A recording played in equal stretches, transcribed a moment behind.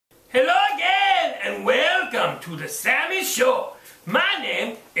to the Sammy Show. My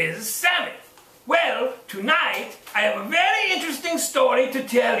name is Sammy. Well, tonight I have a very interesting story to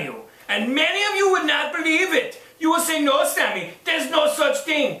tell you. And many of you would not believe it. You will say, no, Sammy, there's no such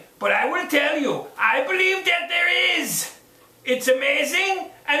thing. But I will tell you, I believe that there is. It's amazing,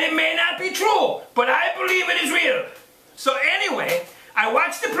 and it may not be true, but I believe it is real. So anyway, I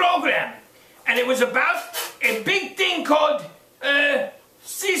watched the program, and it was about a big thing called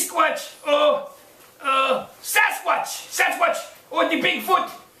Sasquatch, or Sasquatch, or the Bigfoot,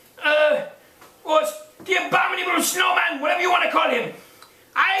 or the abominable snowman, whatever you want to call him.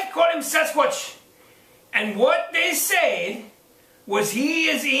 I call him Sasquatch. And what they said was he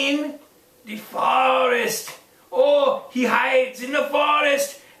is in the forest. Oh, he hides in the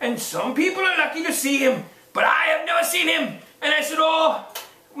forest, and some people are lucky to see him, but I have never seen him. And I said, oh,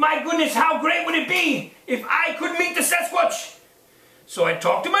 my goodness, how great would it be if I could meet the Sasquatch? So I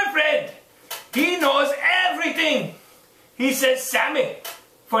talked to my friend. He knows everything. He says, Sammy,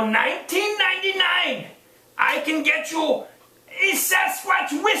 for $19.99, I can get you a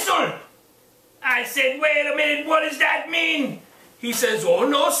Sasquatch whistle. I said, wait a minute, what does that mean? He says, oh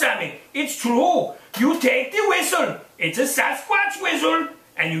no, Sammy, it's true. You take the whistle. It's a Sasquatch whistle,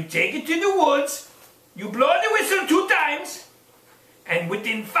 and you take it to the woods. You blow the whistle 2 times, and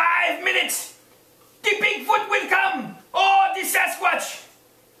within 5 minutes, the Bigfoot will come. Oh, the Sasquatch.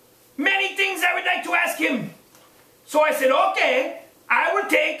 Many things I would like to ask him. So I said, okay, I will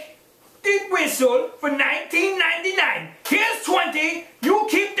take the whistle for $19.99. Here's 20. You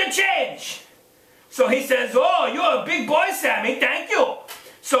keep the change. So he says, oh, you're a big boy, Sammy. Thank you.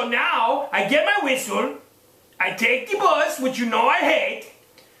 So now I get my whistle. I take the bus, which you know I hate.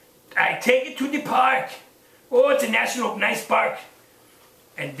 I take it to the park. Oh, it's a nice park.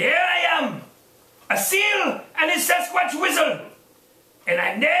 And there I am, a seal and a Sasquatch whistle. And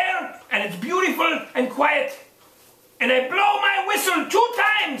I'm there, and it's beautiful and quiet. And I blow my whistle 2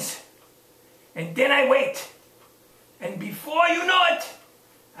 times. And then I wait. And before you know it,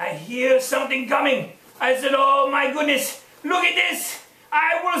 I hear something coming. I said, oh my goodness, look at this.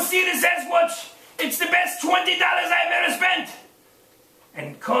 I will see the Sasquatch. It's the best $20 I've ever spent.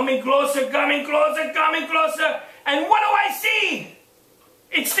 And coming closer, coming closer, coming closer. And what do I see?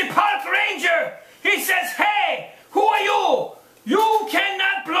 It's the park ranger. He says, hey, who are you? You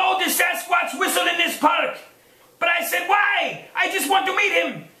cannot blow the Sasquatch whistle in this park. But I said, why? I just want to meet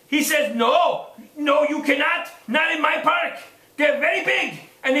him. He says, no, you cannot. Not in my park. They're very big,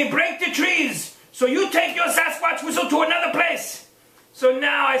 and they break the trees. So you take your Sasquatch whistle to another place. So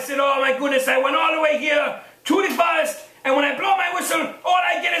now I said, oh my goodness, I went all the way here to the forest, and when I blow my whistle, all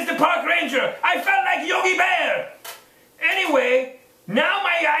I get is the park ranger. I felt like Yogi Bear. Anyway, now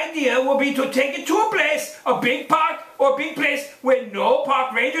my idea will be to take it to a place, a big park, or a big place where no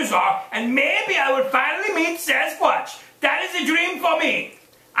park rangers are, and maybe I will finally meet Sasquatch. That is a dream for me.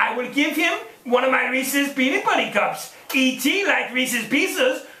 I will give him one of my Reese's Peanut Butter Cups. E.T. likes Reese's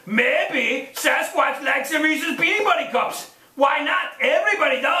Pieces. Maybe Sasquatch likes the Reese's Peanut Butter Cups. Why not?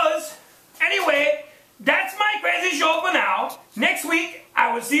 Everybody does. Anyway, that's my crazy show for now. Next week,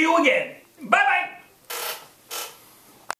 I will see you again. Bye-bye.